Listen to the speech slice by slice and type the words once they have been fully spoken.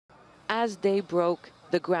As day broke,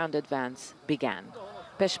 the ground advance began.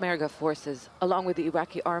 Peshmerga forces, along with the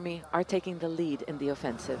Iraqi army, are taking the lead in the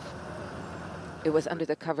offensive. It was under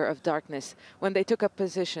the cover of darkness when they took up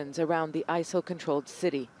positions around the ISIL-controlled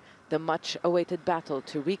city. The much-awaited battle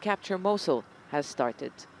to recapture Mosul has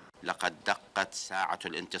started. The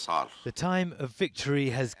time of victory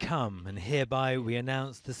has come, and hereby we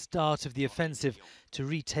announce the start of the offensive to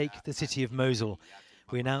retake the city of Mosul.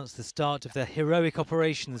 We announce the start of the heroic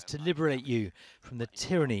operations to liberate you from the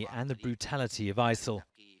tyranny and the brutality of ISIL.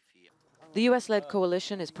 The US-led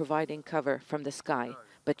coalition is providing cover from the sky,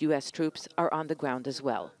 but US troops are on the ground as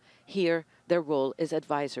well. Here, their role is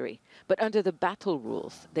advisory, but under the battle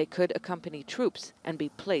rules, they could accompany troops and be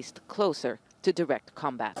placed closer to direct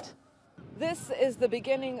combat. This is the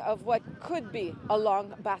beginning of what could be a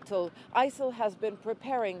long battle. ISIL has been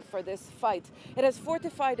preparing for this fight. It has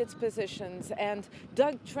fortified its positions and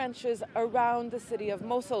dug trenches around the city of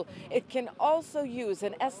Mosul. It can also use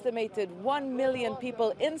an estimated 1 million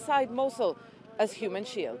people inside Mosul as human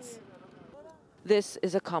shields. This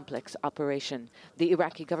is a complex operation. The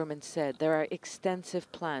Iraqi government said there are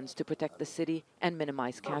extensive plans to protect the city and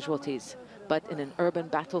minimize casualties. But in an urban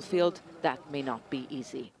battlefield, that may not be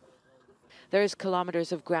easy. There is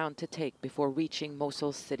kilometers of ground to take before reaching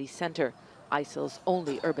Mosul's city center, ISIL's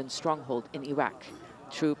only urban stronghold in Iraq.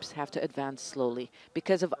 Troops have to advance slowly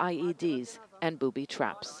because of IEDs and booby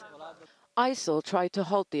traps. ISIL tried to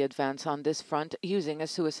halt the advance on this front using a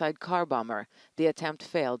suicide car bomber. The attempt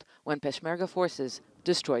failed when Peshmerga forces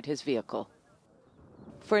destroyed his vehicle.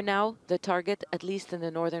 For now, the target, at least in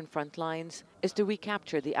the northern front lines, is to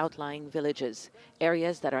recapture the outlying villages,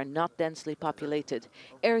 areas that are not densely populated,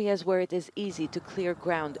 areas where it is easy to clear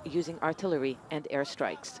ground using artillery and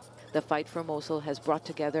airstrikes. The fight for Mosul has brought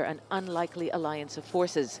together an unlikely alliance of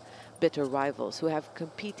forces, bitter rivals who have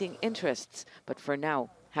competing interests, but for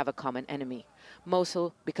now have a common enemy.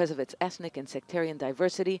 Mosul, because of its ethnic and sectarian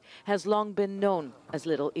diversity, has long been known as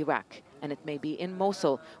Little Iraq, and it may be in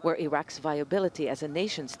Mosul where Iraq's viability as a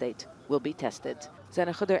nation-state will be tested.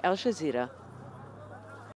 Zana Khuder, Al Jazeera,